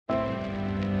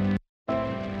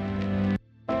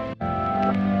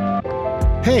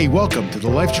Hey, welcome to the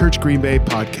Life Church Green Bay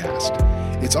podcast.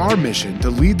 It's our mission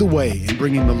to lead the way in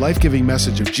bringing the life-giving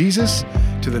message of Jesus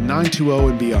to the 920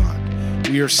 and beyond.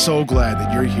 We are so glad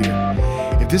that you're here.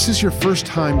 If this is your first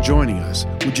time joining us,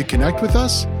 would you connect with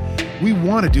us? We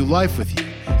want to do life with you,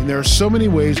 and there are so many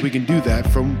ways we can do that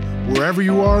from wherever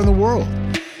you are in the world.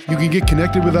 You can get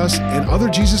connected with us and other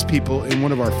Jesus people in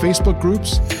one of our Facebook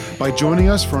groups by joining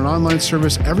us for an online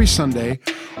service every Sunday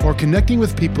or connecting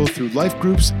with people through life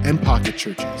groups and pocket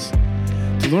churches.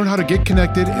 To learn how to get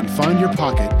connected and find your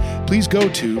pocket, please go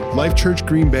to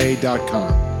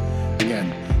lifechurchgreenbay.com.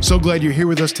 Again, so glad you're here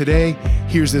with us today.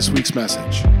 Here's this week's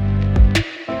message.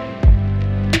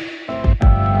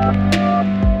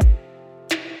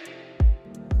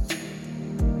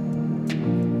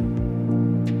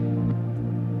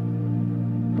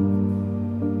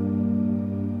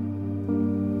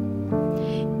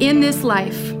 In this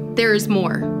life, there is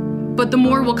more, but the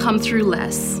more will come through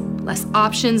less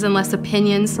options and less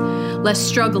opinions, less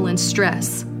struggle and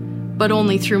stress, but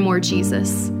only through more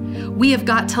Jesus. We have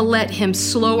got to let him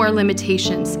slow our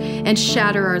limitations and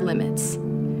shatter our limits.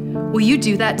 Will you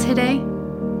do that today?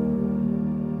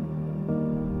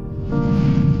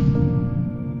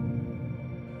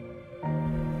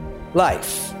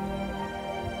 Life.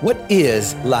 What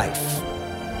is life?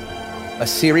 A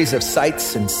series of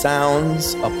sights and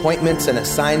sounds, appointments and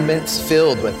assignments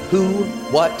filled with who,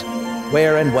 what,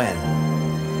 where, and when.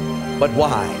 But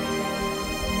why?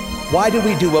 Why do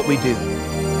we do what we do?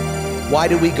 Why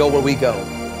do we go where we go?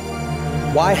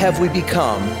 Why have we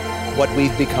become what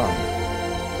we've become?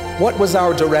 What was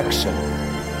our direction?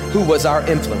 Who was our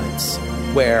influence?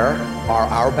 Where are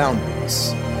our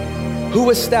boundaries? Who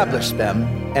established them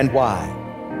and why?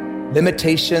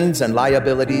 Limitations and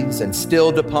liabilities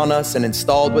instilled upon us and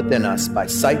installed within us by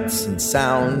sights and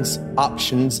sounds,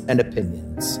 options and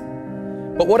opinions.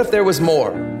 But what if there was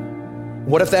more?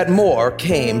 What if that more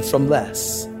came from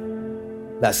less?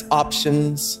 Less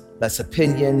options, less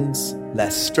opinions,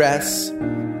 less stress,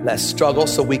 less struggle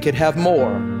so we could have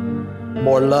more.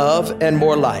 More love and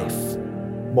more life,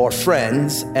 more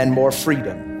friends and more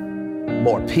freedom,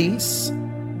 more peace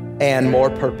and more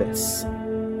purpose.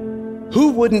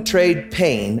 Who wouldn't trade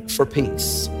pain for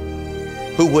peace?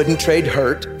 Who wouldn't trade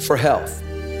hurt for health?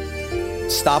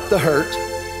 Stop the hurt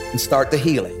and start the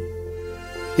healing.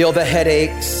 Heal the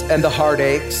headaches and the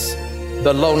heartaches,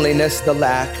 the loneliness, the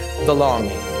lack, the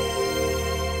longing.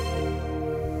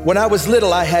 When I was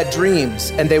little, I had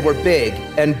dreams, and they were big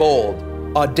and bold,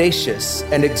 audacious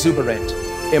and exuberant,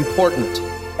 important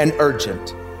and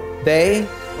urgent. They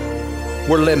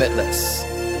were limitless.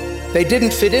 They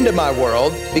didn't fit into my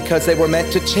world because they were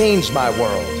meant to change my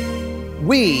world.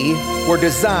 We were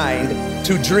designed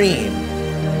to dream,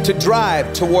 to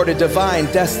drive toward a divine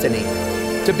destiny,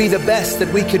 to be the best that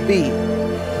we could be,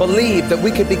 believe that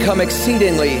we could become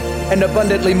exceedingly and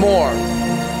abundantly more.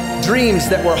 Dreams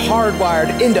that were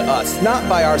hardwired into us, not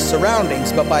by our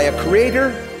surroundings, but by a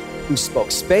creator who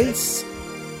spoke space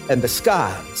and the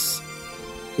skies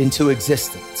into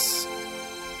existence.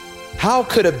 How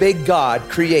could a big God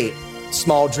create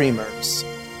small dreamers?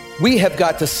 We have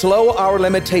got to slow our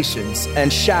limitations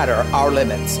and shatter our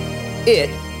limits.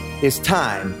 It is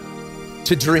time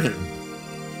to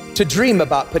dream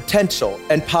about potential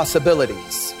and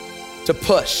possibilities, to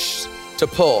push, to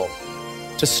pull,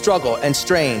 to struggle and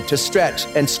strain, to stretch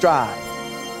and strive,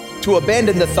 to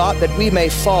abandon the thought that we may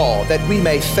fall, that we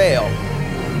may fail.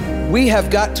 We have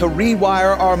got to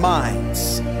rewire our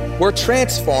minds. We're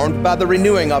transformed by the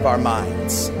renewing of our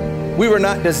minds. We were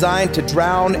not designed to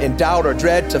drown in doubt or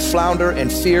dread, to flounder in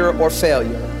fear or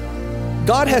failure.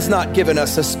 God has not given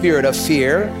us a spirit of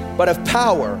fear, but of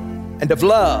power and of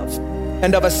love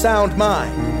and of a sound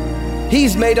mind.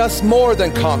 He's made us more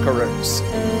than conquerors.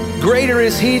 Greater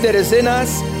is he that is in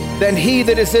us than he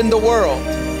that is in the world.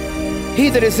 He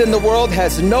that is in the world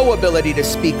has no ability to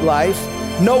speak life,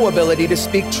 no ability to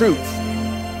speak truth.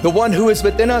 The one who is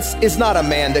within us is not a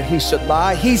man that he should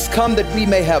lie. He's come that we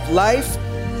may have life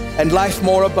and life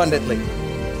more abundantly.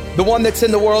 The one that's in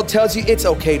the world tells you it's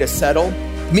okay to settle.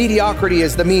 Mediocrity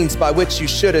is the means by which you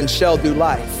should and shall do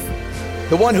life.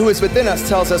 The one who is within us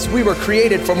tells us we were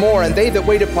created for more, and they that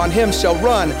wait upon him shall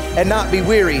run and not be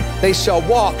weary. They shall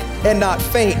walk and not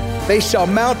faint. They shall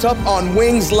mount up on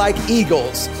wings like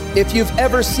eagles. If you've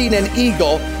ever seen an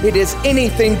eagle, it is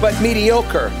anything but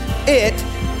mediocre. It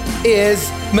is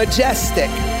majestic.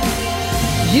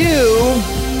 You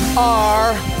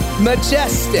are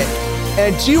majestic.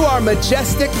 And you are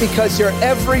majestic because your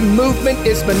every movement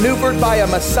is maneuvered by a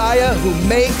Messiah who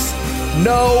makes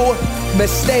no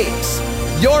mistakes.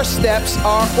 Your steps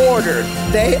are ordered.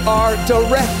 They are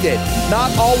directed,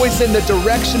 not always in the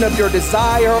direction of your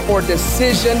desire or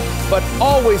decision, but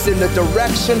always in the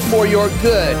direction for your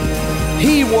good.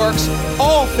 He works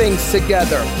all things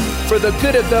together for the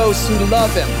good of those who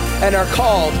love him and are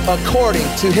called according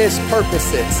to his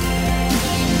purposes.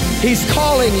 He's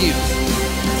calling you.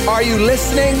 Are you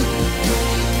listening?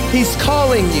 He's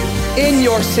calling you in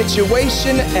your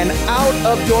situation and out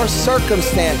of your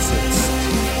circumstances.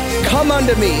 Come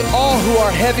unto me, all who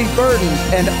are heavy burdened,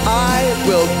 and I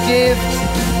will give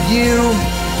you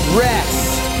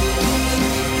rest.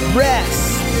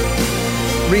 Rest,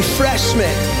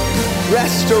 refreshment,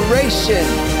 restoration,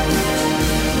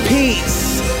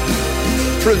 peace,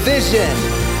 provision.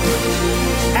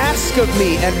 Ask of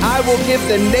me, and I will give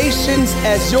the nations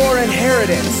as your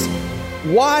inheritance.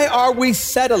 Why are we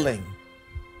settling?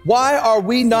 Why are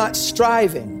we not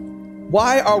striving?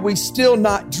 Why are we still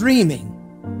not dreaming?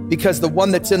 Because the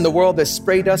one that's in the world has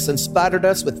sprayed us and splattered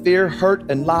us with fear, hurt,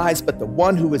 and lies. But the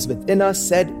one who is within us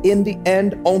said, in the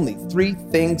end, only 3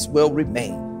 things will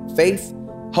remain: faith,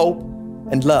 hope,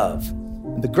 and love.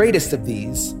 And the greatest of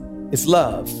these is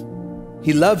love.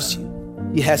 He loves you.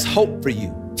 He has hope for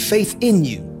you, faith in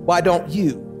you. Why don't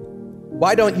you?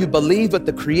 Why don't you believe what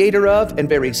the creator of and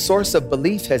very source of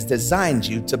belief has designed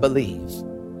you to believe?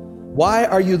 Why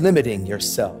are you limiting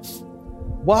yourself?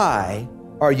 Why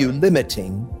are you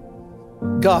limiting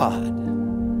God?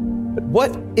 But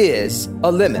what is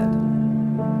a limit?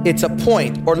 It's a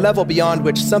point or level beyond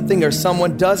which something or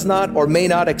someone does not or may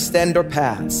not extend or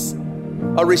pass.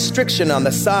 A restriction on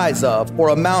the size of or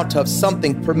amount of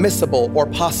something permissible or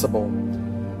possible.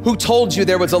 Who told you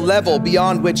there was a level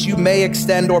beyond which you may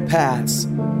extend or pass?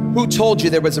 Who told you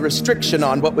there was a restriction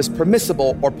on what was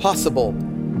permissible or possible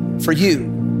for you?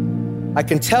 I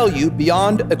can tell you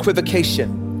beyond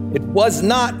equivocation, it was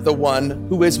not the one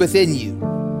who is within you.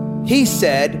 He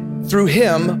said, through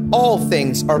him, all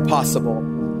things are possible.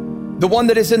 The one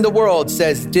that is in the world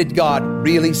says, did God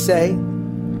really say?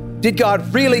 Did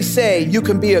God really say you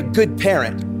can be a good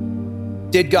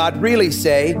parent? Did God really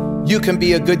say you can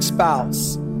be a good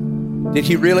spouse? Did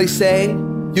he really say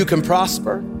you can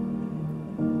prosper?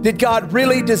 Did God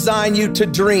really design you to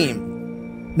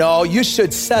dream? No, you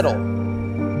should settle.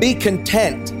 Be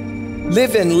content.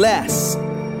 Live in less.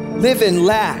 Live in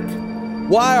lack.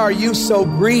 Why are you so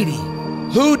greedy?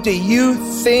 Who do you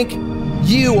think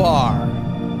you are?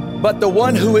 But the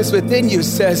one who is within you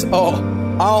says,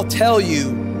 oh, I'll tell you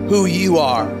who you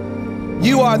are.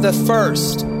 You are the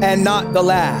first and not the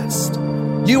last.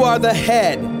 You are the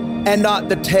head and not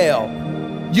the tail.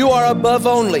 You are above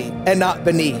only and not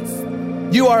beneath.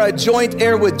 You are a joint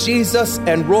heir with Jesus,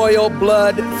 and royal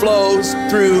blood flows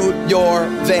through your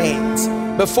veins.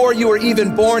 Before you were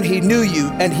even born, he knew you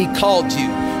and he called you.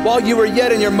 While you were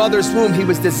yet in your mother's womb, he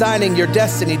was designing your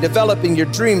destiny, developing your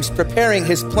dreams, preparing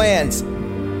his plans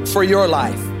for your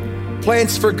life.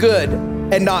 Plans for good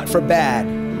and not for bad.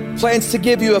 Plans to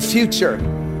give you a future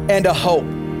and a hope.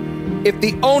 If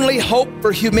the only hope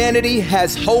for humanity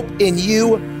has hope in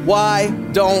you, why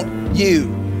don't you?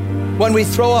 When we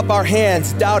throw up our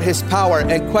hands, doubt his power,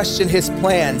 and question his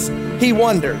plans, he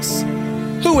wonders,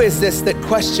 who is this that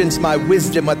questions my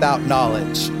wisdom without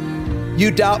knowledge? You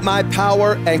doubt my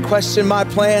power and question my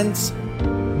plans?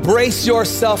 Brace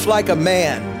yourself like a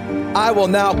man. I will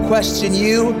now question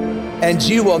you, and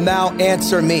you will now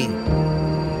answer me.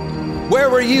 Where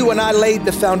were you when I laid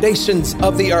the foundations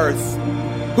of the earth?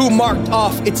 Who marked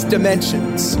off its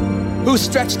dimensions? Who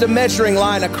stretched a measuring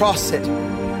line across it?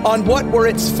 On what were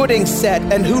its footings set,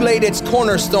 and who laid its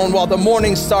cornerstone while the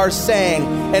morning stars sang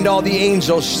and all the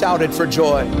angels shouted for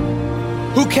joy?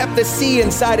 Who kept the sea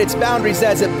inside its boundaries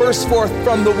as it burst forth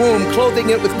from the womb, clothing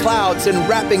it with clouds and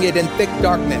wrapping it in thick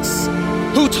darkness?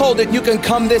 Who told it you can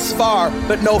come this far,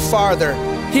 but no farther?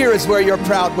 Here is where your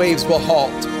proud waves will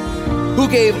halt. Who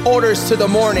gave orders to the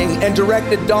morning and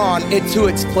directed dawn into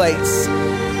its place?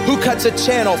 Who cuts a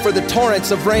channel for the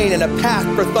torrents of rain and a path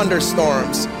for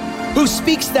thunderstorms? Who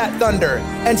speaks that thunder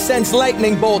and sends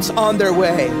lightning bolts on their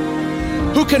way?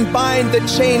 Who can bind the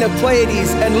chain of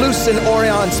Pleiades and loosen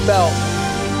Orion's belt?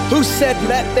 Who said,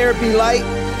 let there be light?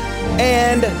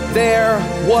 And there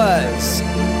was.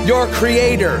 Your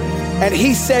creator. And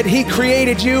he said he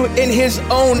created you in his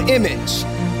own image.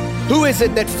 Who is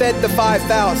it that fed the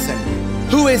 5,000?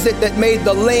 Who is it that made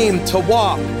the lame to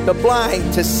walk, the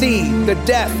blind to see, the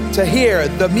deaf to hear,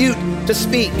 the mute to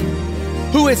speak?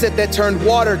 Who is it that turned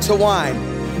water to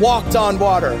wine, walked on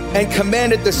water, and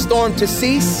commanded the storm to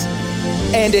cease?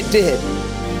 And it did.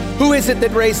 Who is it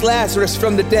that raised Lazarus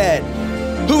from the dead?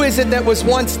 Who is it that was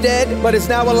once dead but is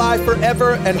now alive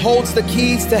forever and holds the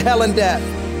keys to hell and death?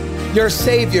 your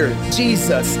Savior,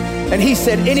 Jesus. And he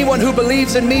said, anyone who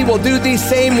believes in me will do these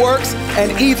same works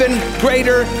and even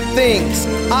greater things.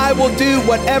 I will do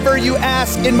whatever you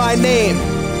ask in my name.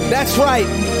 That's right.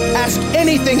 Ask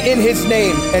anything in his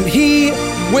name and he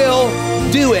will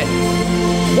do it.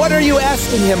 What are you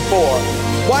asking him for?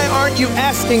 Why aren't you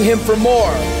asking him for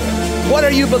more? What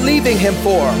are you believing him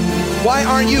for? Why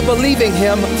aren't you believing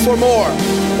him for more?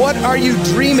 What are you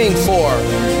dreaming for?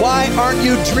 Why aren't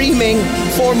you dreaming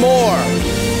for more?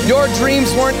 Your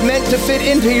dreams weren't meant to fit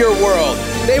into your world.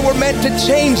 They were meant to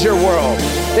change your world.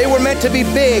 They were meant to be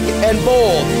big and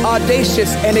bold,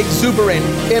 audacious and exuberant,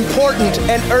 important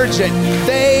and urgent.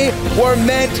 They were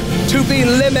meant to be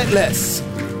limitless.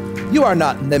 You are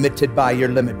not limited by your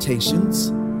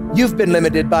limitations. You've been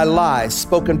limited by lies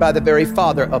spoken by the very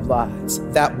father of lies,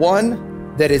 that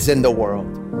one that is in the world.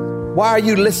 Why are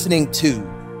you listening to,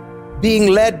 being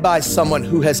led by someone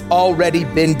who has already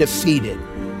been defeated?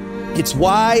 It's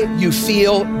why you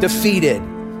feel defeated.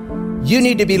 You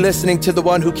need to be listening to the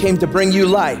one who came to bring you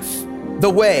life, the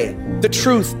way, the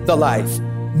truth, the life.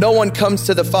 No one comes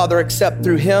to the Father except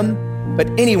through him, but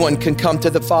anyone can come to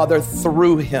the Father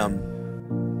through him.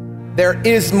 There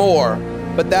is more,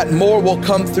 but that more will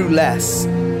come through less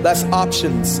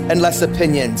options and less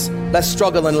opinions, less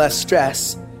struggle and less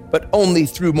stress, but only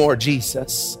through more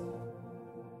Jesus.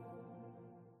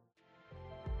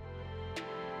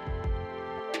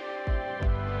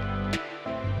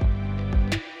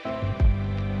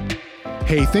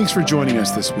 Hey, thanks for joining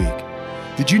us this week.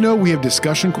 Did you know we have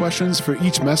discussion questions for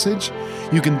each message?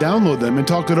 You can download them and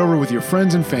talk it over with your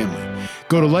friends and family.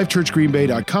 Go to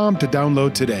lifechurchgreenbay.com to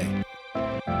download today.